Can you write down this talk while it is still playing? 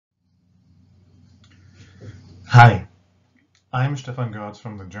Hi, I'm Stefan Görtz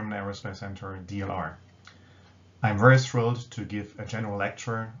from the German Aerospace Center DLR. I'm very thrilled to give a general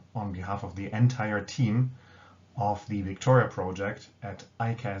lecture on behalf of the entire team of the VicToria project at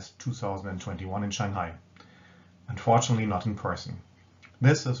ICAS 2021 in Shanghai. Unfortunately, not in person.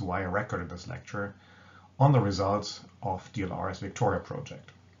 This is why I recorded this lecture on the results of DLR's VicToria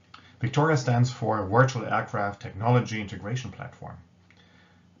project. VicToria stands for Virtual Aircraft Technology Integration Platform.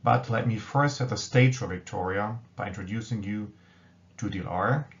 But let me first set the stage for VicToria by introducing you to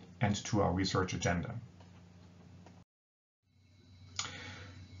DLR and to our research agenda.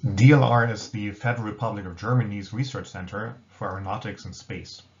 DLR is the Federal Republic of Germany's research center for aeronautics and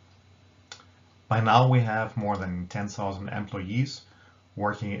space. By now we have more than 10,000 employees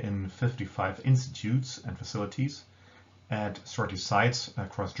working in 55 institutes and facilities at 30 sites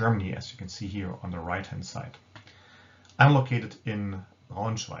across Germany, as you can see here on the right-hand side. I'm located in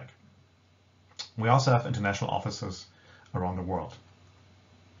Braunschweig. We also have international offices around the world.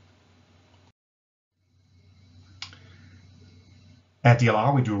 At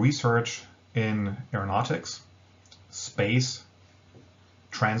DLR, we do research in aeronautics, space,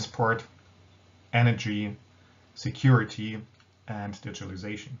 transport, energy, security, and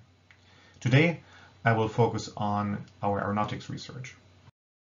digitalization. Today, I will focus on our aeronautics research.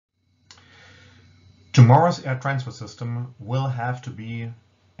 Tomorrow's air transport system will have to be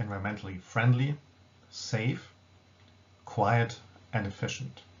environmentally friendly, safe, quiet, and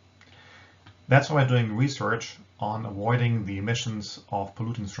efficient. That's why we're doing research on avoiding the emissions of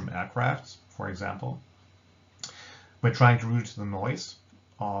pollutants from aircrafts, for example. We're trying to reduce the noise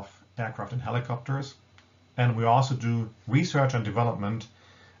of aircraft and helicopters, and we also do research and development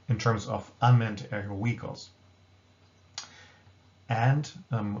in terms of unmanned aerial vehicles. And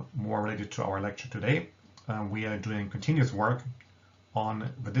more related to our lecture today, we are doing continuous work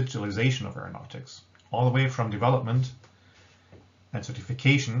on the digitalization of aeronautics, all the way from development and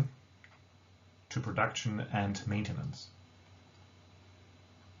certification to production and maintenance.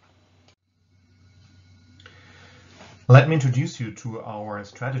 Let me introduce you to our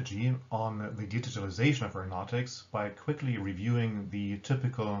strategy on the digitalization of aeronautics by quickly reviewing the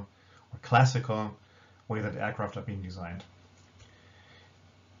typical or classical way that aircraft are being designed.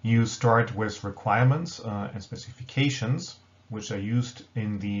 You start with requirements and specifications, which are used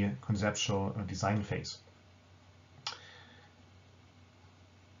in the conceptual design phase.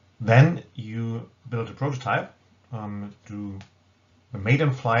 Then you build a prototype, do the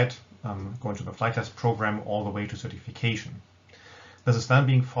maiden flight, go into the flight test program all the way to certification. This is then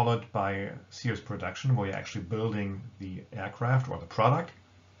being followed by serious production, where you're actually building the aircraft or the product.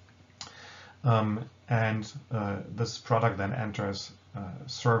 This product then enters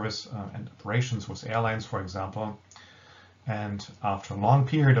service and operations with airlines, for example. And after a long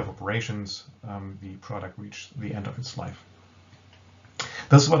period of operations, the product reached the end of its life.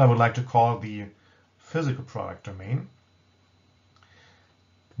 This is what I would like to call the physical product domain.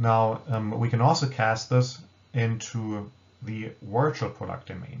 Now, we can also cast this into the virtual product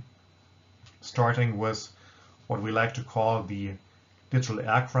domain, starting with what we like to call the digital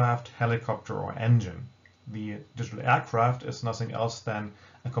aircraft, helicopter, or engine. The digital aircraft is nothing else than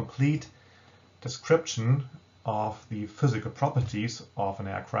a complete description of the physical properties of an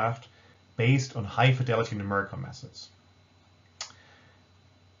aircraft based on high-fidelity numerical methods.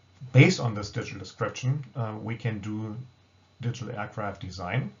 Based on this digital description, we can do digital aircraft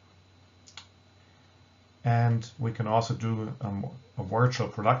design, and we can also do a virtual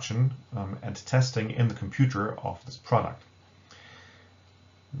production and testing in the computer of this product.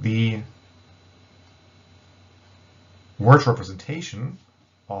 The virtual representation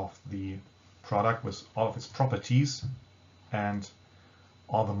of the product with all of its properties and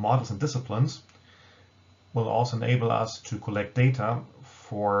all the models and disciplines will also enable us to collect data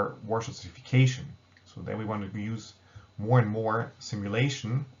for virtual certification. So then we want to use more and more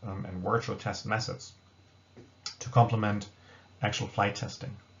simulation and virtual test methods to complement actual flight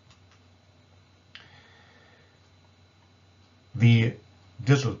testing. The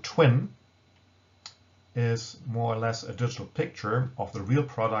digital twin is more or less a digital picture of the real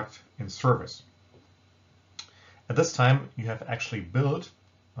product in service. At this time, you have actually built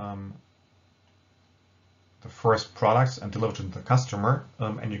the first products and delivered to the customer,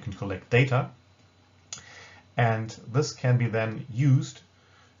 and you can collect data. And this can be then used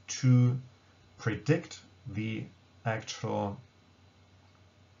to predict the actual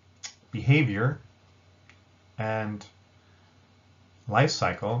behavior and life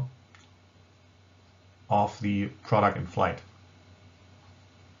cycle of the product in flight.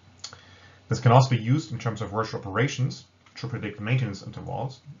 This can also be used in terms of virtual operations to predict maintenance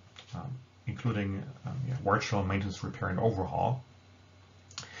intervals. including virtual maintenance, repair, and overhaul.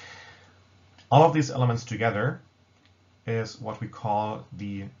 All of these elements together is what we call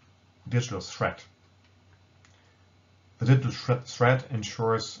the digital thread. The digital thread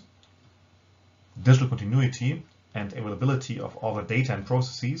ensures digital continuity and availability of all the data and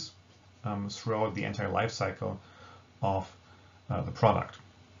processes throughout the entire life cycle of the product.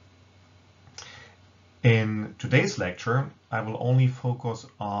 In today's lecture, I will only focus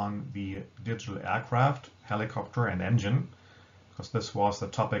on the digital aircraft, helicopter, and engine, because this was the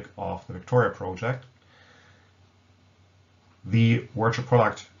topic of the VicToria project. The virtual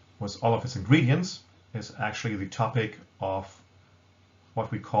product with all of its ingredients is actually the topic of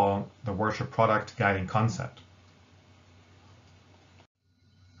what we call the virtual product guiding concept.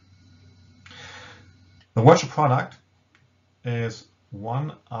 The virtual product is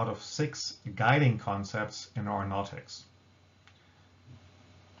one out of 6 guiding concepts in aeronautics.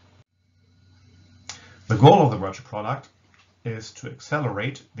 The goal of the virtual product is to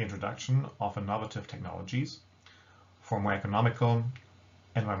accelerate the introduction of innovative technologies for more economical,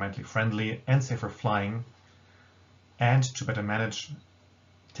 environmentally friendly, and safer flying, and to better manage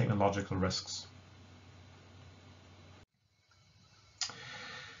technological risks.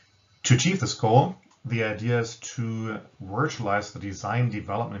 To achieve this goal, the idea is to virtualize the design,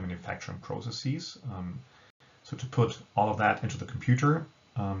 development, and manufacturing processes. So to put all of that into the computer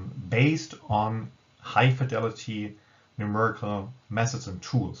based on high fidelity numerical methods and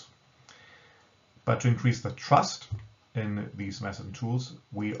tools. But to increase the trust in these methods and tools,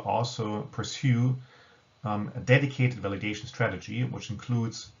 we also pursue a dedicated validation strategy, which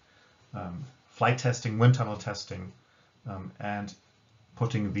includes flight testing, wind tunnel testing, and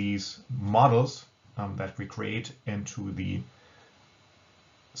putting these models that we create into the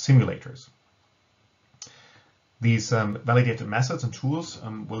simulators. These validated methods and tools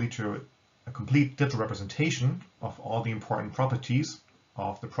will lead to a complete digital representation of all the important properties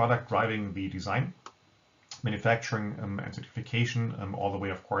of the product driving the design, manufacturing, and certification, all the way,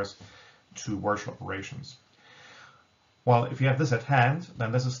 of course, to virtual operations. Well, if you have this at hand,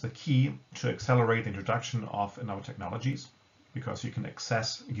 then this is the key to accelerate the introduction of innovative technologies, because you can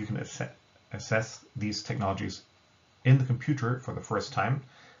assess these technologies in the computer for the first time,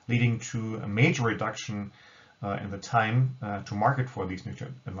 leading to a major reduction in the time to market for these new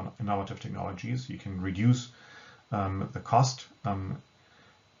innovative technologies. You can reduce the cost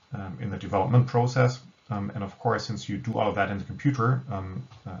in the development process. And of course, since you do all of that in the computer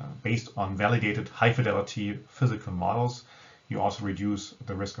based on validated high fidelity physical models, you also reduce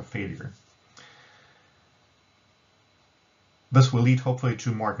the risk of failure. This will lead hopefully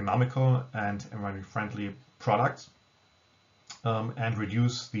to more economical and environmentally friendly products and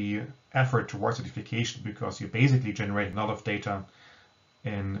reduce the effort towards certification, because you basically generate a lot of data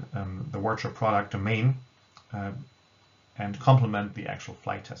in the virtual product domain and complement the actual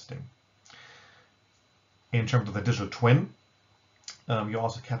flight testing. In terms of the digital twin, you're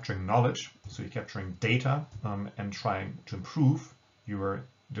also capturing knowledge, so you're capturing data and trying to improve your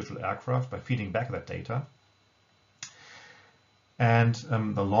digital aircraft by feeding back that data. And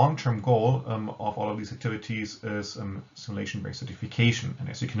the long-term goal of all of these activities is simulation-based certification. And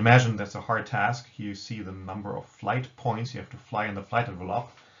as you can imagine, that's a hard task. Here you see the number of flight points you have to fly in the flight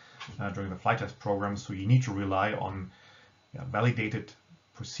envelope during the flight test program. So you need to rely on validated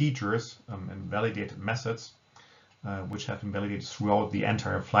procedures and validated methods, which have been validated throughout the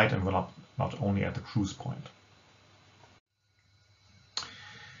entire flight envelope, not only at the cruise point.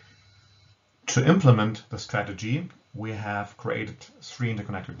 To implement the strategy, we have created 3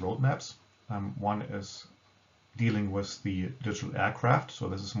 interconnected roadmaps. One is dealing with the digital aircraft, so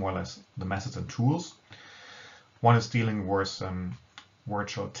this is more or less the methods and tools. One is dealing with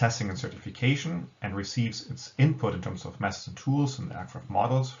virtual testing and certification and receives its input in terms of methods and tools and aircraft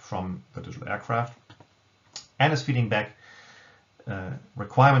models from the digital aircraft, and is feeding back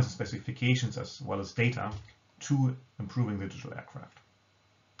requirements and specifications as well as data to improving the digital aircraft.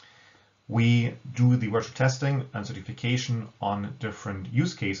 We do the virtual testing and certification on different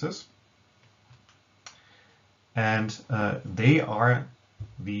use cases, and they are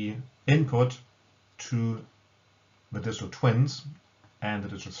the input to the digital twins and the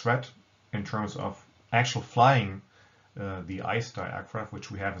digital thread in terms of actual flying the I-Star aircraft,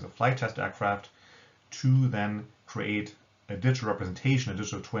 which we have as a flight test aircraft, to then create a digital representation, a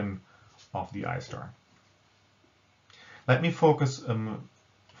digital twin of the I-Star. Let me focus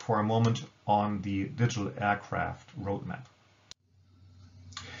for a moment on the digital aircraft roadmap.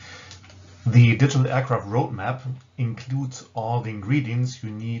 The digital aircraft roadmap includes all the ingredients you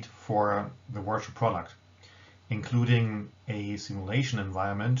need for the virtual product, including a simulation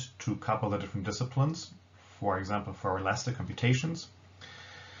environment to couple the different disciplines, for example, for elastic computations.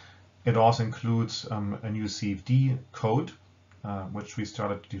 It also includes a new CFD code, which we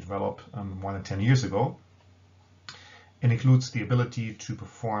started to develop more than 10 years ago. It includes the ability to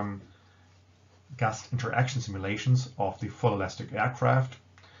perform gas interaction simulations of the full elastic aircraft,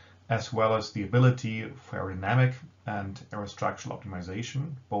 as well as the ability for aerodynamic and aerostructural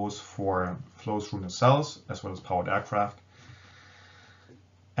optimization, both for flow through nacelles as well as powered aircraft.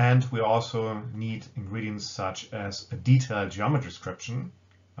 And we also need ingredients such as a detailed geometry description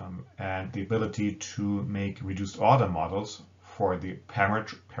and the ability to make reduced order models for the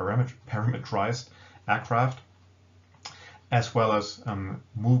parameterized aircraft, as well as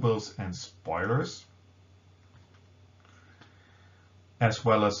movables and spoilers, as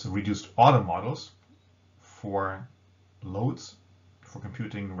well as reduced order models for loads, for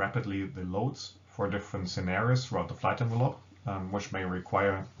computing rapidly the loads for different scenarios throughout the flight envelope, which may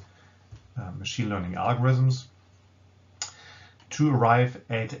require machine learning algorithms, to arrive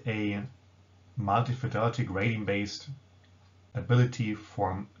at a multi-fidelity grading-based ability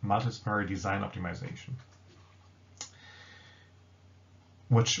for multidisciplinary design optimization,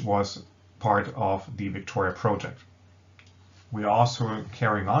 which was part of the VicToria project. We are also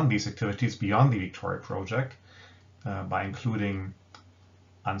carrying on these activities beyond the VicToria project by including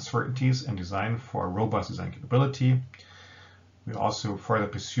uncertainties in design for robust design capability. We're also further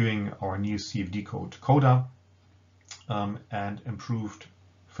pursuing our new CFD code CODA and improved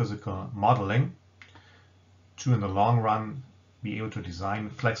physical modeling to, in the long run, be able to design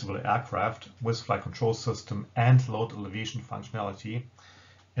flexible aircraft with flight control system and load elevation functionality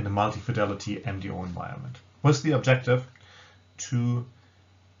in a multi-fidelity MDO environment, with the objective to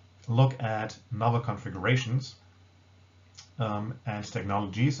look at novel configurations and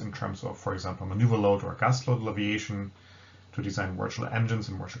technologies in terms of, for example, maneuver load or gas load alleviation, to design virtual engines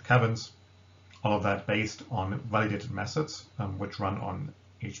and virtual cabins, all of that based on validated methods which run on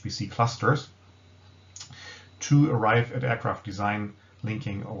HPC clusters, to arrive at aircraft design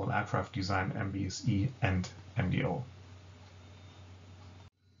linking all aircraft design, MBSE, and MDO.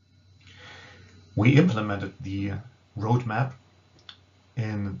 We implemented the roadmap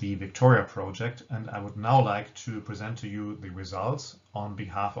in the VicToria project, and I would now like to present to you the results on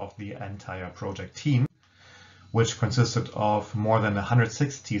behalf of the entire project team, which consisted of more than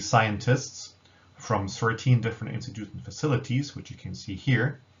 160 scientists from 13 different institutes and facilities, which you can see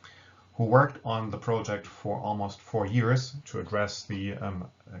here, who worked on the project for almost 4 years to address the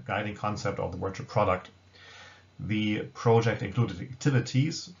guiding concept of the virtual product. The project included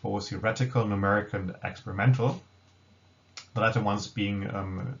activities, both theoretical, numerical, and experimental, the latter ones being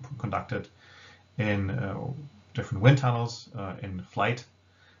conducted in different wind tunnels, in flight,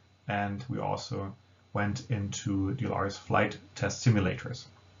 and we also went into DLR's flight test simulators,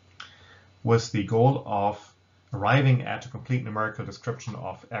 with the goal of arriving at a complete numerical description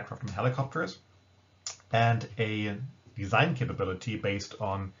of aircraft and helicopters and a design capability based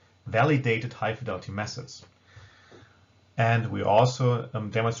on validated high-fidelity methods. And we also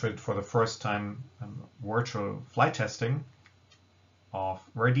demonstrated for the first time virtual flight testing of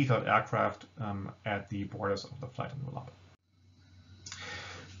very detailed aircraft at the borders of the flight envelope.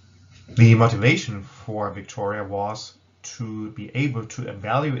 The motivation for VicToria was to be able to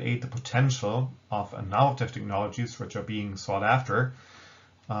evaluate the potential of innovative technologies which are being sought after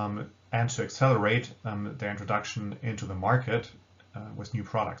and to accelerate their introduction into the market with new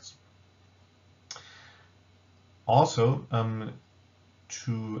products. Also,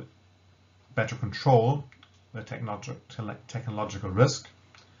 to better control the technological risk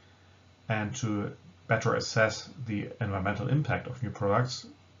and to better assess the environmental impact of new products,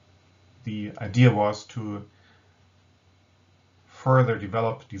 the idea was to further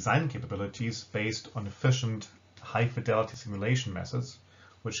develop design capabilities based on efficient high-fidelity simulation methods,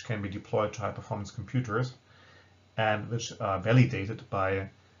 which can be deployed to high-performance computers and which are validated by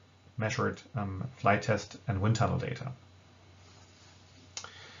measured flight test and wind tunnel data.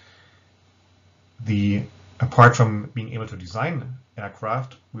 Apart from being able to design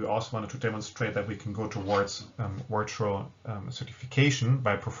aircraft, we also wanted to demonstrate that we can go towards virtual certification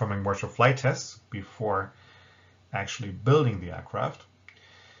by performing virtual flight tests before actually building the aircraft.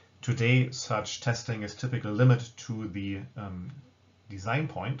 Today, such testing is typically limited to the design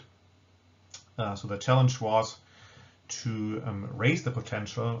point. So the challenge was to raise the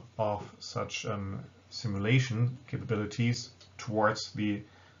potential of such simulation capabilities towards the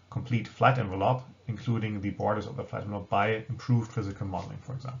complete flight envelope, including the borders of the flight envelope, by improved physical modeling,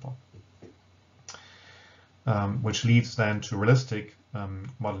 for example, which leads then to realistic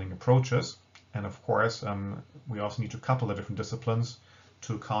modeling approaches And of course, we also need to couple the different disciplines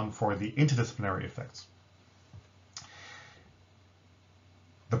to account for the interdisciplinary effects.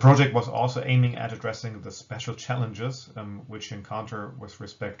 The project was also aiming at addressing the special challenges which you encounter with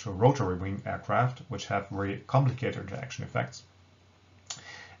respect to rotary wing aircraft, which have very complicated interaction effects,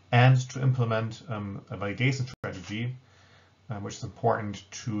 and to implement a validation strategy, which is important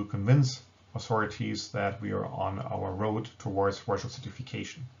to convince authorities that we are on our road towards virtual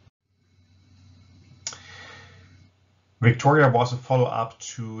certification. VicToria was a follow-up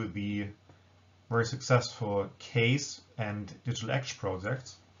to the very successful CASE and Digital Action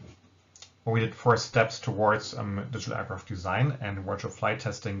projects, where we did first steps towards digital aircraft design and virtual flight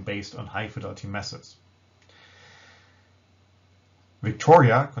testing based on high-fidelity methods.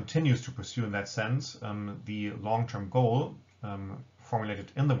 VicToria continues to pursue, in that sense, the long-term goal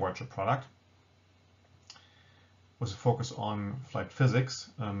formulated in the virtual product, with a focus on flight physics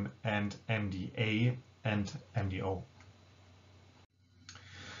and MDA and MDO.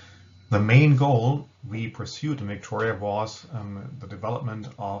 The main goal we pursued in VicToria was the development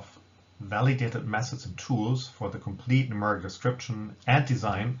of validated methods and tools for the complete numerical description and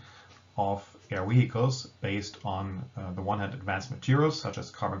design of air vehicles based on the one hand advanced materials such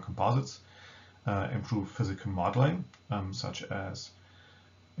as carbon composites, improved physical modeling such as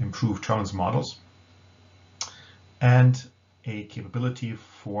improved turbulence models, and a capability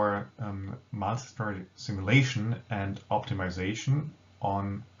for multidisciplinary simulation and optimization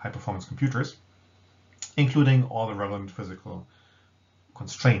on high-performance computers, including all the relevant physical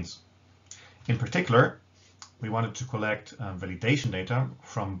constraints. In particular, we wanted to collect validation data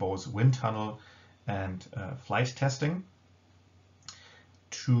from both wind tunnel and flight testing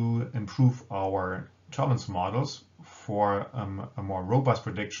to improve our turbulence models for a more robust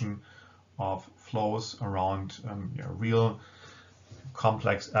prediction of flows around real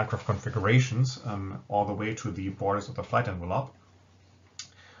complex aircraft configurations all the way to the borders of the flight envelope.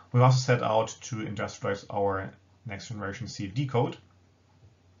 We also set out to industrialize our next generation CFD code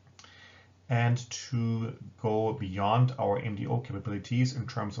and to go beyond our MDO capabilities in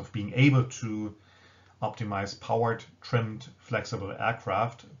terms of being able to optimize powered, trimmed, flexible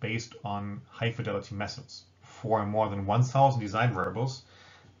aircraft based on high fidelity methods for more than 1,000 design variables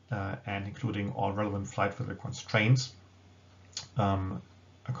and including all relevant flight physical constraints, a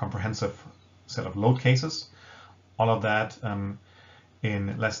comprehensive set of load cases, all of that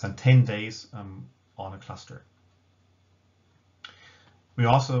in less than 10 days on a cluster. We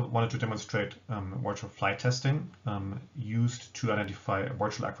also wanted to demonstrate virtual flight testing used to identify a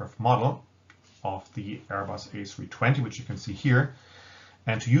virtual aircraft model of the Airbus A320, which you can see here,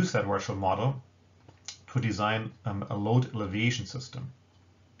 and to use that virtual model to design a load alleviation system.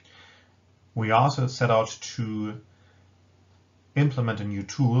 We also set out to implement a new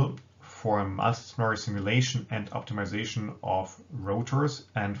tool for multidisciplinary simulation and optimization of rotors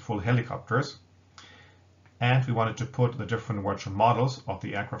and full helicopters. And we wanted to put the different virtual models of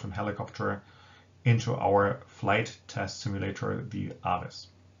the aircraft and helicopter into our flight test simulator, the AVIS.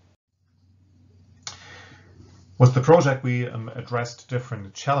 With the project, we addressed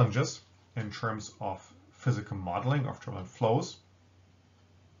different challenges in terms of physical modeling of turbulent flows,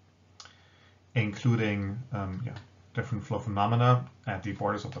 including different flow phenomena at the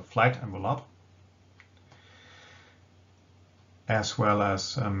borders of the flight envelope, as well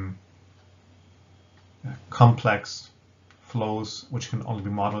as complex flows which can only be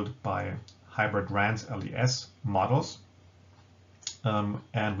modeled by hybrid RANS LES models.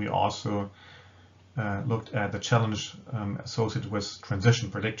 And we also looked at the challenge associated with transition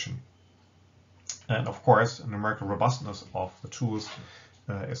prediction. And of course, numerical robustness of the tools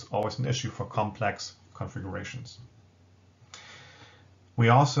is always an issue for complex configurations. We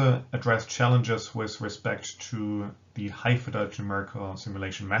also addressed challenges with respect to the high fidelity numerical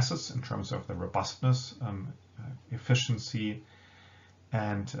simulation methods in terms of the robustness, efficiency,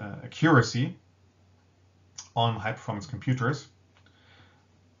 and accuracy on high performance computers,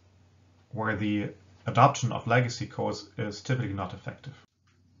 where the adoption of legacy codes is typically not effective.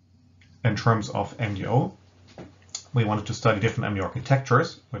 In terms of MDO, we wanted to study different MDO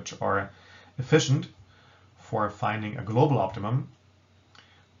architectures which are efficient for finding a global optimum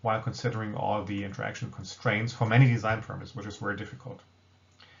while considering all the interaction constraints for many design parameters, which is very difficult.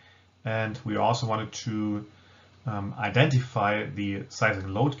 And we also wanted to identify the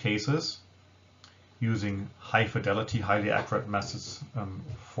sizing load cases using high fidelity, highly accurate methods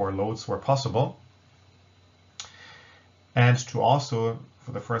for loads where possible, and to also,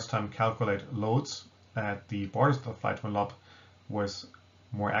 for the first time, calculate loads at the borders of the flight envelope with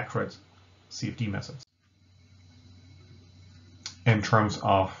more accurate CFD methods. In terms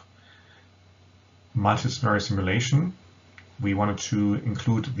of multidisciplinary simulation, we wanted to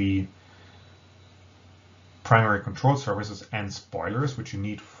include the primary control surfaces and spoilers, which you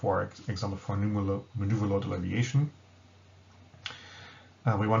need, for example, for maneuver-loaded aviation.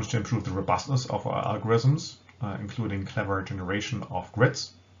 We wanted to improve the robustness of our algorithms, including clever generation of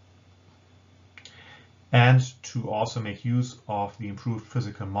grids, and to also make use of the improved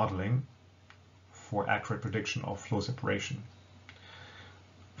physical modeling for accurate prediction of flow separation.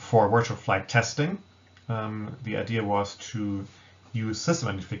 For virtual flight testing, the idea was to use system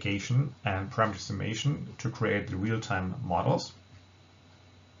identification and parameter estimation to create the real-time models.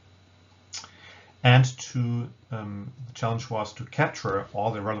 And the challenge was to capture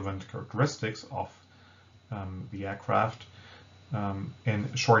all the relevant characteristics of the aircraft in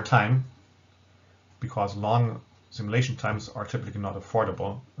a short time, because long simulation times are typically not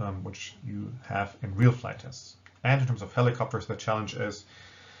affordable, which you have in real flight tests. And in terms of helicopters, the challenge is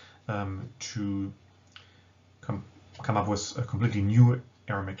to come up with a completely new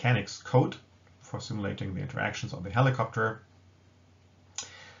aeromechanics code for simulating the interactions of the helicopter,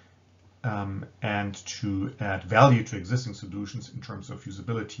 and to add value to existing solutions in terms of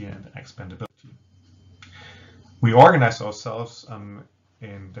usability and expandability. We organized ourselves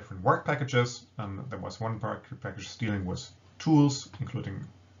in different work packages. There was one work package dealing with tools, including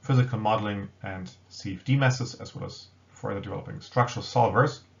physical modeling and CFD methods, as well as further developing structural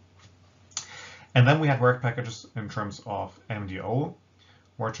solvers. And then we had work packages in terms of MDO,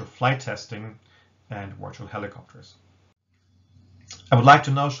 virtual flight testing, and virtual helicopters. I would like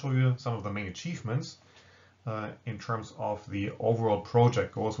to now show you some of the main achievements in terms of the overall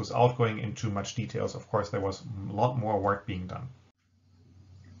project goals, without going into much details. Of course, there was a lot more work being done.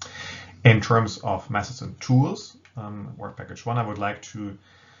 In terms of methods and tools, work package 1, I would like to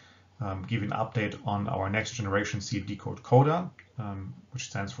give you an update on our next generation CFD code CODA, which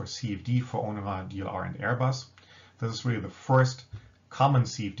stands for CFD for ONERA, DLR, and Airbus. This is really the first common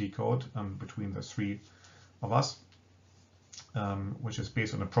CFD code between the three of us, which is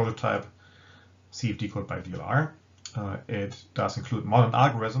based on a prototype CFD code by DLR. It does include modern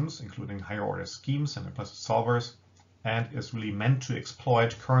algorithms, including higher order schemes and implicit solvers, and is really meant to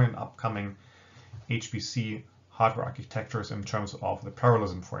exploit current and upcoming HPC hardware architectures in terms of the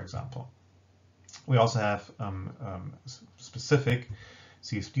parallelism, for example. We also have specific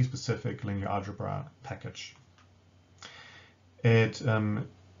CFD-specific linear algebra package. It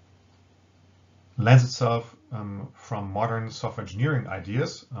lends itself from modern software engineering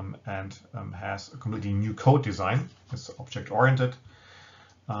ideas and has a completely new code design. It's object-oriented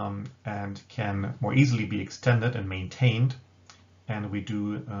and can more easily be extended and maintained. And we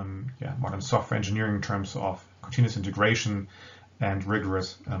do modern software engineering in terms of continuous integration and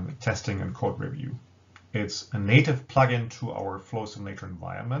rigorous testing and code review. It's a native plugin to our flow simulator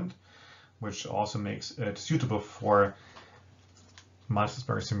environment, which also makes it suitable for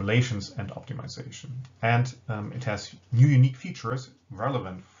multidisciplinary simulations and optimization. And it has new unique features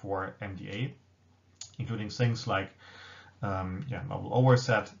relevant for MDA, including things like novel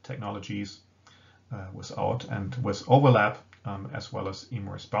overset technologies without and with overlap, as well as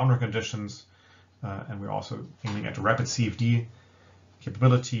immerse boundary conditions. And we're also aiming at a rapid CFD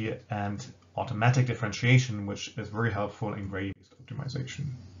capability and automatic differentiation, which is very helpful in gradient-based optimization.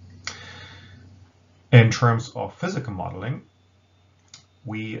 In terms of physical modeling,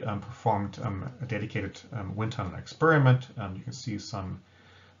 we performed a dedicated wind tunnel experiment. You can see some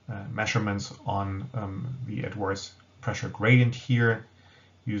measurements on the adverse pressure gradient here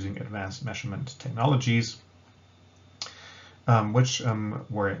using advanced measurement technologies, and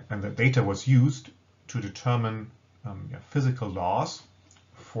the data was used to determine physical laws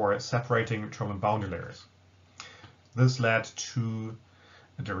for separating turbulent boundary layers. This led to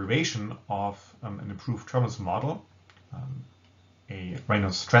a derivation of an improved turbulence model, a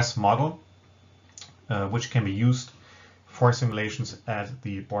Reynolds stress model, which can be used for simulations at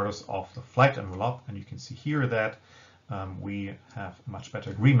the borders of the flight envelope. And you can see here that we have much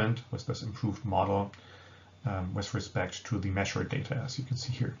better agreement with this improved model with respect to the measured data, as you can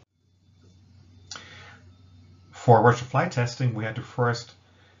see here. For virtual flight testing, we had to first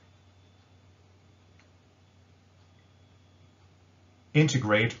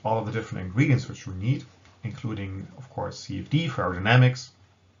integrate all of the different ingredients which we need, including, of course, CFD for aerodynamics,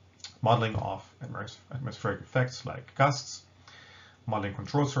 modeling of atmospheric effects like gusts, modeling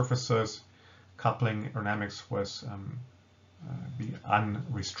control surfaces, coupling aerodynamics with the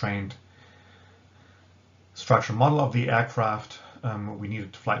unrestrained structural model of the aircraft. We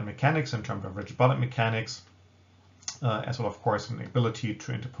needed flight mechanics in terms of rigid body mechanics, as well, of course, an ability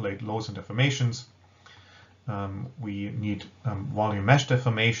to interpolate loads and deformations. We need volume mesh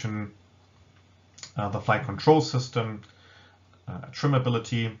deformation, the flight control system,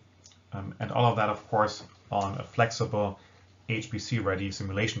 trimmability, and all of that, of course, on a flexible HPC-ready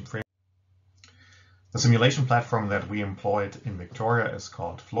simulation framework. The simulation platform that we employed in VicToria is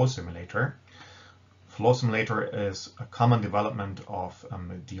called Flow Simulator. Flow Simulator is a common development of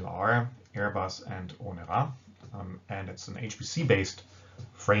DLR, Airbus, and ONERA, and it's an HPC-based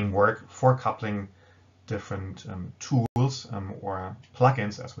framework for coupling different tools or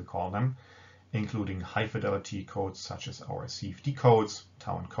plugins, as we call them, including high-fidelity codes such as our CFD codes,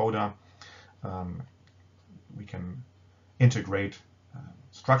 Tau encoder. We can integrate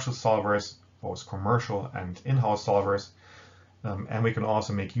structural solvers, both commercial and in-house solvers, and we can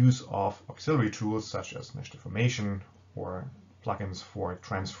also make use of auxiliary tools such as mesh deformation or plugins for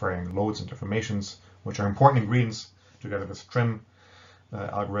transferring loads and deformations, which are important ingredients together with trim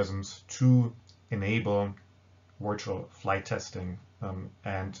algorithms to enable virtual flight testing.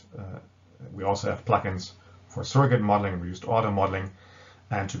 And we also have plugins for surrogate modeling and reduced order modeling.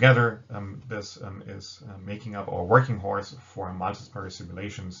 And together, this is making up our working horse for multispecific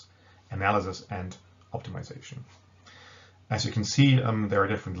simulations, analysis, and optimization. As you can see, there are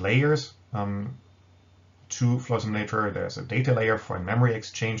different layers to Flow Simulator. There's a data layer for memory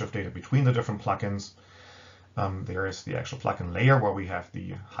exchange of data between the different plugins. There is the actual plugin layer where we have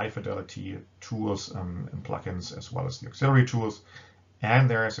the high-fidelity tools and plugins as well as the auxiliary tools. And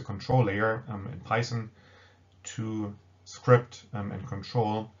there is a control layer in Python to script and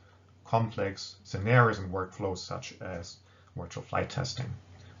control complex scenarios and workflows such as virtual flight testing.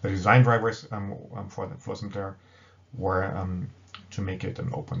 The design drivers for the Flow Simulator were to make it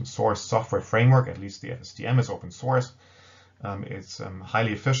an open source software framework. At least the FSTM is open source. It's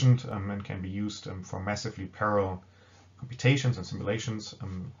highly efficient and can be used for massively parallel computations and simulations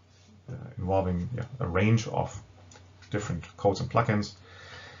involving a range of different codes and plugins.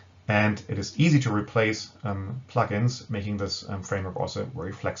 And it is easy to replace plugins, making this framework also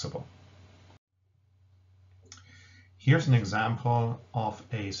very flexible. Here's an example of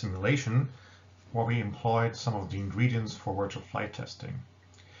a simulation where we employed some of the ingredients for virtual flight testing.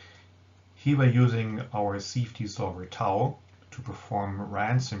 Here we're using our CFD solver Tau to perform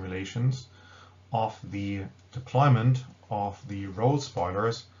RAN simulations of the deployment of the roll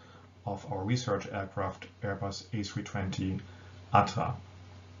spoilers of our research aircraft Airbus A320 ATRA.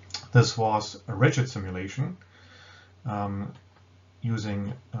 This was a rigid simulation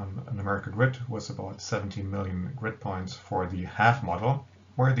using a numerical grid with about 17 million grid points for the half model,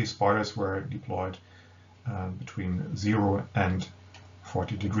 where these spoilers were deployed between 0 and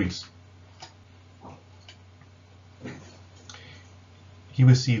 40 degrees. Here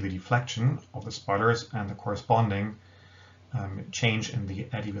we see the deflection of the spoilers and the corresponding change in the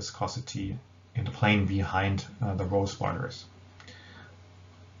eddy viscosity in the plane behind the roll spoilers.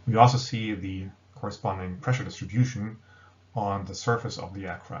 We also see the corresponding pressure distribution on the surface of the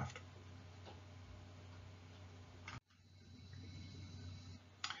aircraft.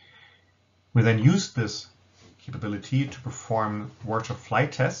 We then used this capability to perform virtual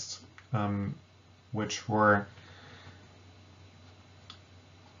flight tests, which were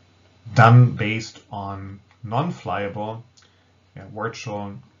done based on non-flyable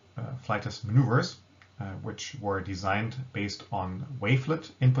virtual flight test maneuvers, which were designed based on wavelet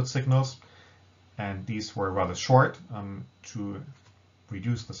input signals, and these were rather short to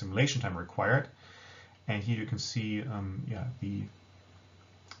reduce the simulation time required. And here you can see the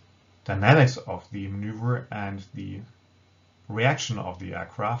dynamics of the maneuver and the reaction of the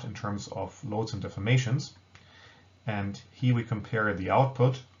aircraft in terms of loads and deformations. And here we compare the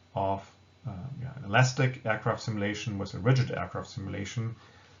output of an elastic aircraft simulation with a rigid aircraft simulation,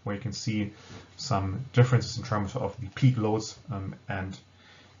 where you can see some differences in terms of the peak loads and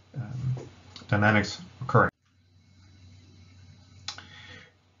dynamics occurring.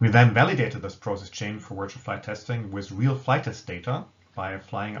 We then validated this process chain for virtual flight testing with real flight test data by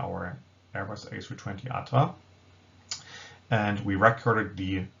flying our Airbus A320 ATRA, and we recorded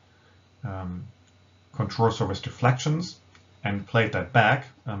the control surface deflections and played that back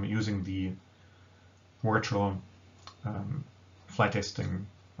using the virtual flight testing,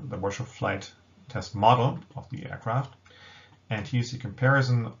 the virtual flight test model of the aircraft. And here's the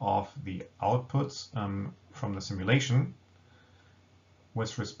comparison of the outputs from the simulation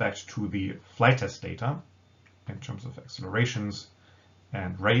with respect to the flight test data in terms of accelerations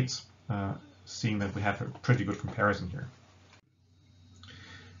and rates, seeing that we have a pretty good comparison here.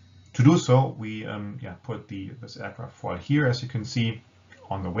 To do so, we put this aircraft foil here, as you can see,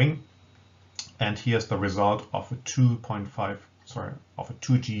 on the wing, and here's the result of a 2G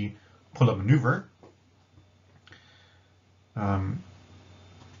pull-up maneuver.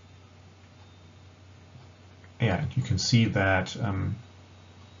 Yeah, you can see that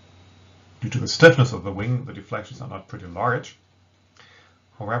due to the stiffness of the wing, the deflections are not pretty large.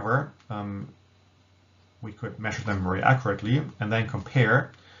 However, we could measure them very accurately and then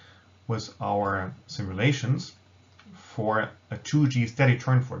compare with our simulations for a 2G steady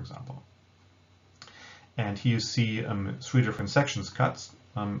turn, for example. And here you see 3 different sections cuts,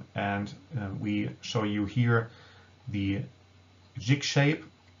 and we show you here the jig shape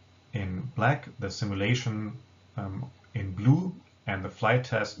in black, the simulation in blue, and the flight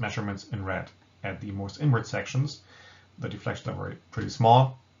test measurements in red. At the most inward sections, the deflections are pretty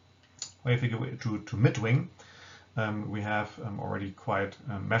small. When if we go to mid-wing, we have already quite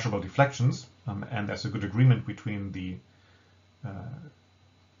measurable deflections, and there's a good agreement between the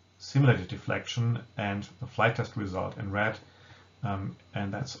simulated deflection and the flight test result in red,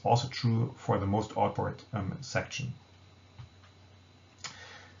 and that's also true for the most outward section.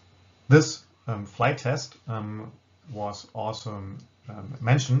 This flight test was also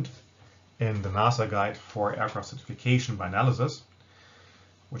mentioned in the NASA guide for aircraft certification by analysis,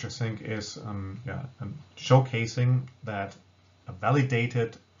 which I think is showcasing that a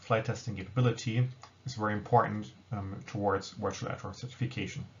validated flight testing capability is very important towards virtual aircraft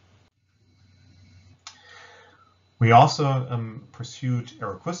certification. We also pursued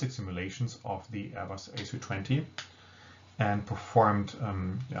aeroacoustic simulations of the Airbus A320 and performed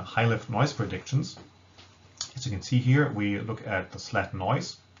high lift noise predictions. As you can see here, we look at the slat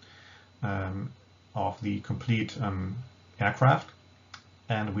noise of the complete aircraft,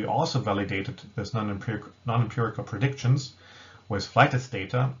 and we also validated this non-empirical predictions with flight test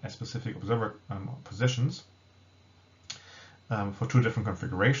data at specific observer positions for 2 different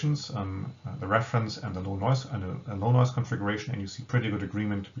configurations, the reference and the low noise configuration, and you see pretty good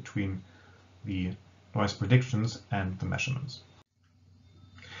agreement between the noise predictions and the measurements.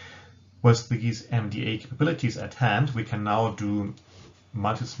 With these MDA capabilities at hand, we can now do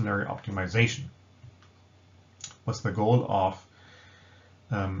multidisciplinary optimization with the goal of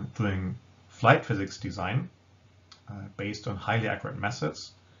doing flight physics design based on highly accurate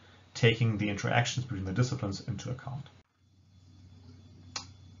methods, taking the interactions between the disciplines into account.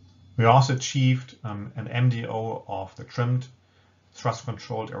 We also achieved an MDO of the trimmed,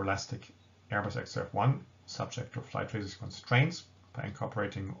 thrust-controlled aeroelastic Airbus XF1 subject to flight physics constraints by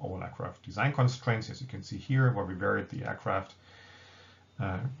incorporating all aircraft design constraints, as you can see here, where we varied the aircraft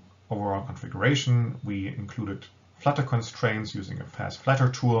overall configuration. We included flutter constraints using a fast flatter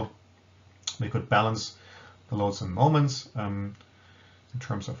tool. We could balance the loads and moments in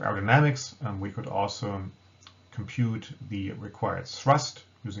terms of aerodynamics. We could also compute the required thrust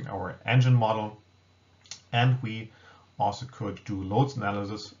using our engine model, and we also could do loads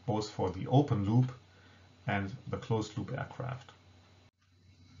analysis both for the open loop and the closed loop aircraft.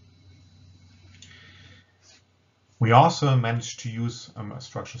 We also managed to use a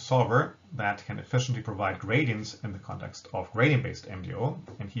structural solver that can efficiently provide gradients in the context of gradient-based MDO,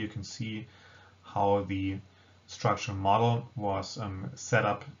 and here you can see how the structural model was set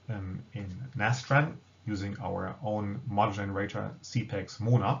up in Nastran using our own model generator CPEX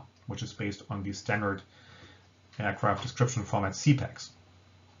Mona, which is based on the standard aircraft description format CPEX.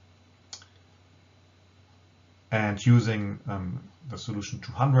 And using the solution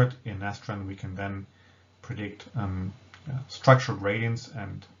 200 in Nastran, we can then predict structural gradients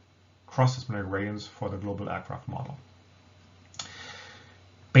and cross-disciplinary gradients for the global aircraft model.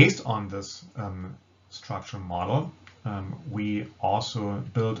 Based on this structural model, we also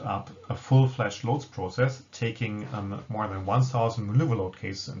built up a full-fledged loads process, taking more than 1,000 maneuver load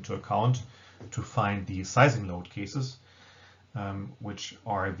cases into account to find the sizing load cases, which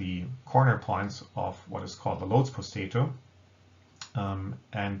are the corner points of what is called the loads potato.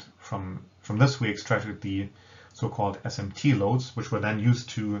 And from this we extracted the so-called SMT loads, which were then used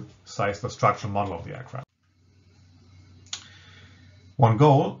to size the structural model of the aircraft. One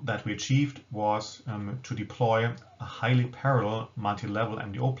goal that we achieved was to deploy a highly parallel multi-level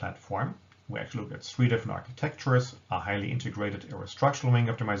MDO platform. We actually looked at 3 different architectures, a highly integrated aerostructural wing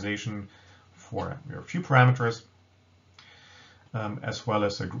optimization for very few parameters, as well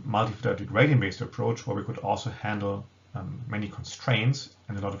as a multi-fidelity gradient-based approach where we could also handle many constraints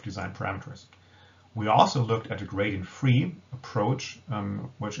and a lot of design parameters. We also looked at a gradient-free approach,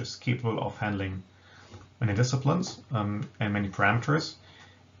 which is capable of handling many disciplines and many parameters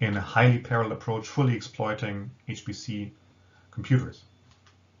in a highly parallel approach, fully exploiting HPC computers.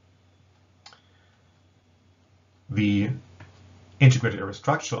 The integrated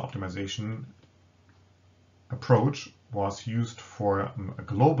aerostructural optimization approach was used for a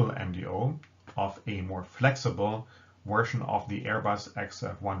global MDO of a more flexible version of the Airbus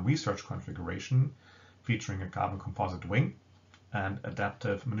XF1 research configuration featuring a carbon composite wing and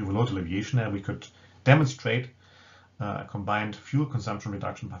adaptive maneuver load alleviation. And we could demonstrate a combined fuel consumption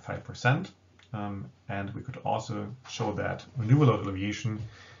reduction by 5%. And we could also show that maneuver load alleviation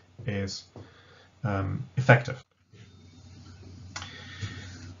is effective.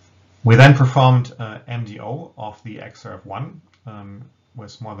 We then performed MDO of the XRF-1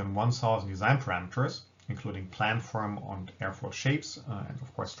 with more than 1,000 design parameters, including plan form and airfoil shapes, and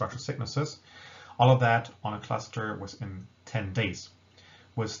of course structural thicknesses. All of that on a cluster within 10 days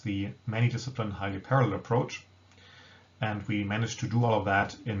with the many-discipline, highly parallel approach. And we managed to do all of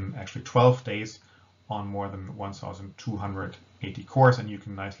that in actually 12 days on more than 1,280 cores. And you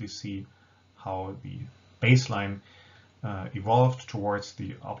can nicely see how the baseline evolved towards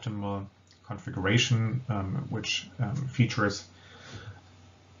the optimal configuration, which features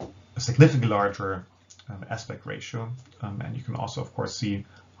a significantly larger aspect ratio. And you can also, of course, see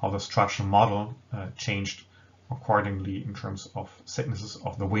how the structural model changed accordingly in terms of thicknesses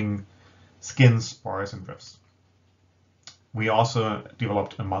of the wing, skins, spars, and ribs. We also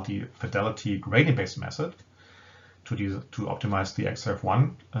developed a multi-fidelity gradient-based method to optimize the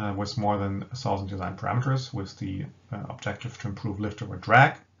XRF-1 with more than 1,000 design parameters, with the objective to improve lift over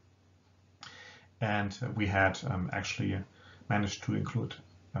drag. And we had actually managed to include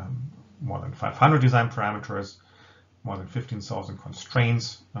more than 500 design parameters, more than 15,000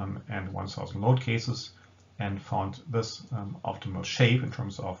 constraints, and 1,000 load cases, and found this optimal shape in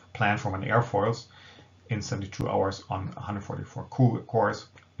terms of plan form and airfoils in 72 hours on 144 cores,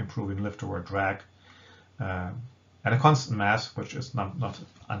 improving lift over drag at a constant mass, which is not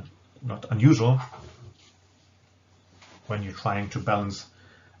unusual when you're trying to balance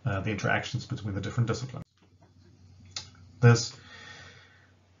the interactions between the different disciplines. This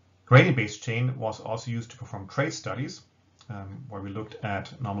gradient-based chain was also used to perform trace studies, where we looked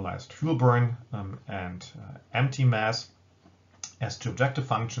at normalized fuel burn and empty mass as two objective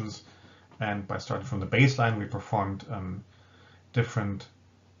functions. And by starting from the baseline, we performed different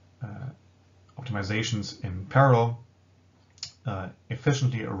optimizations in parallel,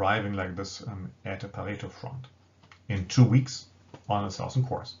 efficiently arriving like this at a Pareto front in 2 weeks on 1,000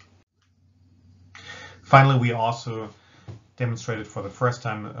 cores. Finally, we also demonstrated for the first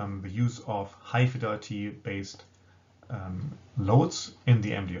time the use of high fidelity based loads in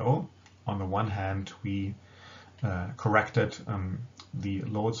the MDO. On the one hand, we corrected the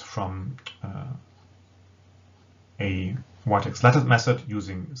loads from a vortex lattice method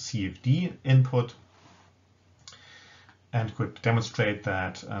using CFD input, and could demonstrate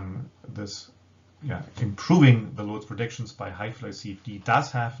that improving the loads predictions by high fidelity CFD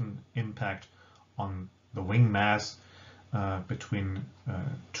does have an impact on the wing mass between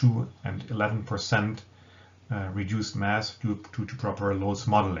 2 and 11% reduced mass due to proper loads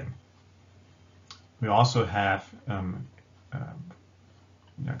modeling. We also have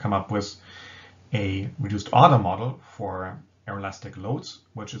come up with a reduced order model for aeroelastic loads,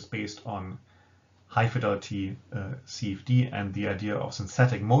 which is based on high fidelity CFD and the idea of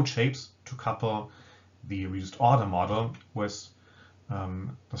synthetic mode shapes to couple the reduced order model with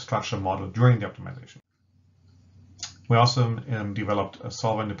the structural model during the optimization. We also developed a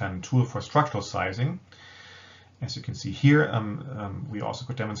solver-independent tool for structural sizing. As you can see here, we also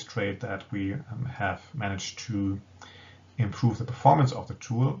could demonstrate that we have managed to improve the performance of the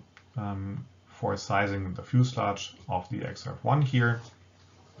tool for sizing the fuselage of the XRF-1 here.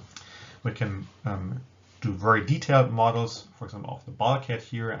 We can do very detailed models, for example, of the bulkhead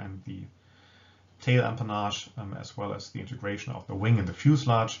here and the tail empennage, as well as the integration of the wing and the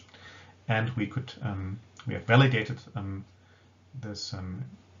fuselage. And we could we have validated this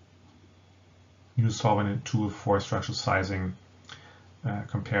new solvent tool for structural sizing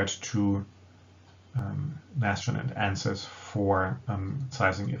compared to Nastran and ANSYS for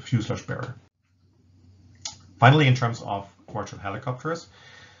sizing a fuselage bearer. Finally, in terms of virtual helicopters,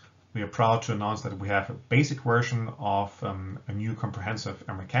 we are proud to announce that we have a basic version of a new comprehensive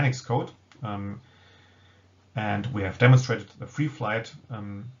aeromechanics code, and we have demonstrated the free flight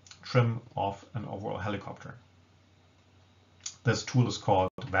trim of an overall helicopter. This tool is called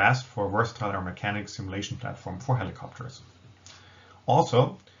VAST, for Versatile Aeromechanics Simulation Platform for Helicopters.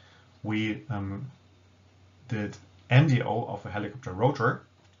 Also, we did MDO of a helicopter rotor,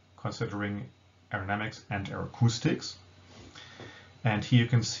 considering aerodynamics and aeroacoustics. And here you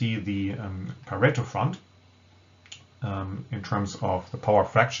can see the Pareto front in terms of the power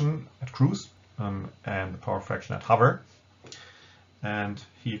fraction at cruise and the power fraction at hover. And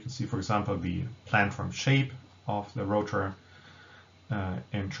here you can see, for example, the planform shape of the rotor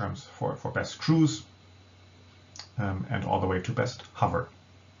in terms for best cruise and all the way to best hover.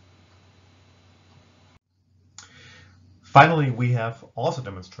 Finally, we have also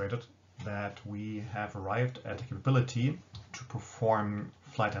demonstrated that we have arrived at the capability to perform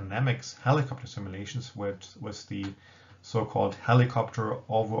flight dynamics helicopter simulations with the so-called Helicopter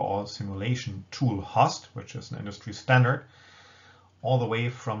Overall Simulation Tool HOST, which is an industry standard, all the way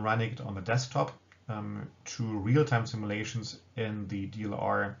from running it on the desktop to real-time simulations in the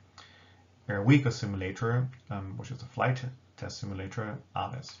DLR Air Vehicle Simulator, which is a flight test simulator,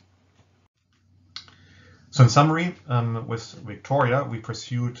 AVES. So in summary, with VicToria, we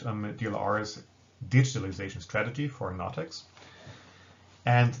pursued DLR's digitalization strategy for aeronautics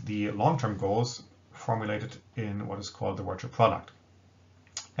and the long-term goals formulated in what is called the virtual product.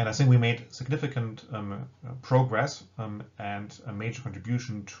 And I think we made significant progress and a major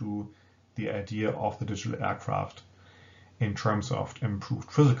contribution to the idea of the digital aircraft in terms of improved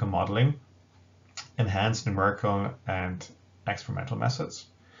physical modeling, enhanced numerical and experimental methods.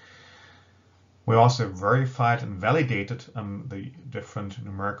 We also verified and validated the different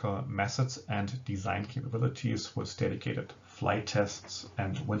numerical methods and design capabilities with dedicated flight tests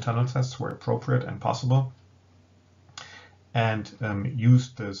and wind tunnel tests where appropriate and possible, and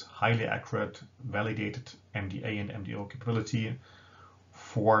used this highly accurate, validated MDA and MDO capability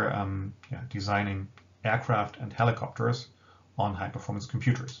for designing aircraft and helicopters on high-performance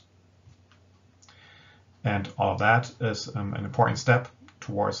computers. And all of that is an important step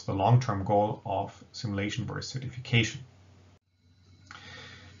towards the long-term goal of simulation-based certification.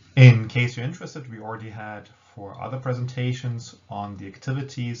 In case you're interested, we already had 4 other presentations on the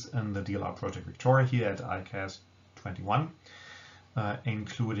activities in the DLR project VicToria here at ICAS 21,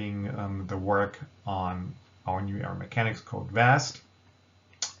 including the work on our new aeromechanics code VAST,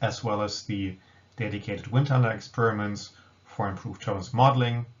 as well as the dedicated wind tunnel experiments for improved turbulence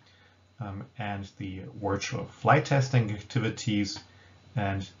modeling, and the virtual flight testing activities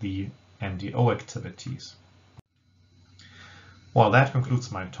and the MDO activities. Well, that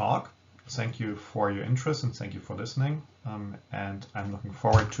concludes my talk. Thank you for your interest and thank you for listening. And I'm looking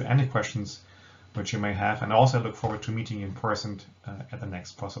forward to any questions which you may have, and also look forward to meeting you in person at the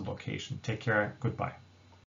next possible location. Take care. Goodbye.